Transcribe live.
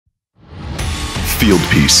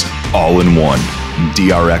Fieldpiece, all-in-one,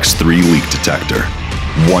 DRX3 leak detector.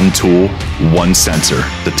 One tool, one sensor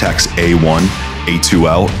detects A1,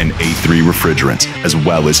 A2L, and A3 refrigerants, as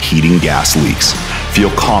well as heating gas leaks.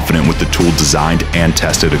 Feel confident with the tool designed and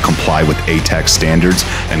tested to comply with ATEX standards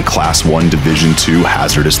and Class 1 Division 2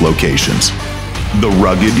 hazardous locations. The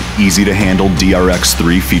rugged, easy-to-handle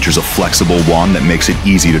DRX3 features a flexible wand that makes it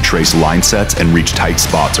easy to trace line sets and reach tight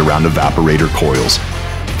spots around evaporator coils.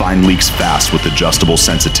 Find leaks fast with adjustable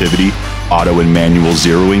sensitivity, auto and manual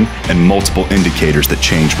zeroing, and multiple indicators that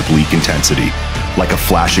change with leak intensity, like a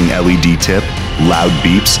flashing LED tip, loud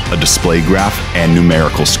beeps, a display graph, and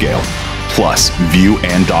numerical scale. Plus, view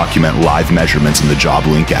and document live measurements in the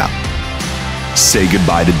JobLink app. Say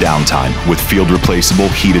goodbye to downtime with field replaceable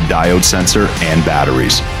heated diode sensor and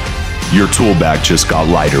batteries. Your tool bag just got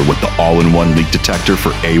lighter with the all-in-one leak detector for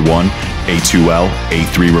A1, A2L,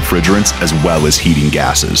 A3 refrigerants, as well as heating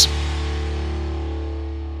gases.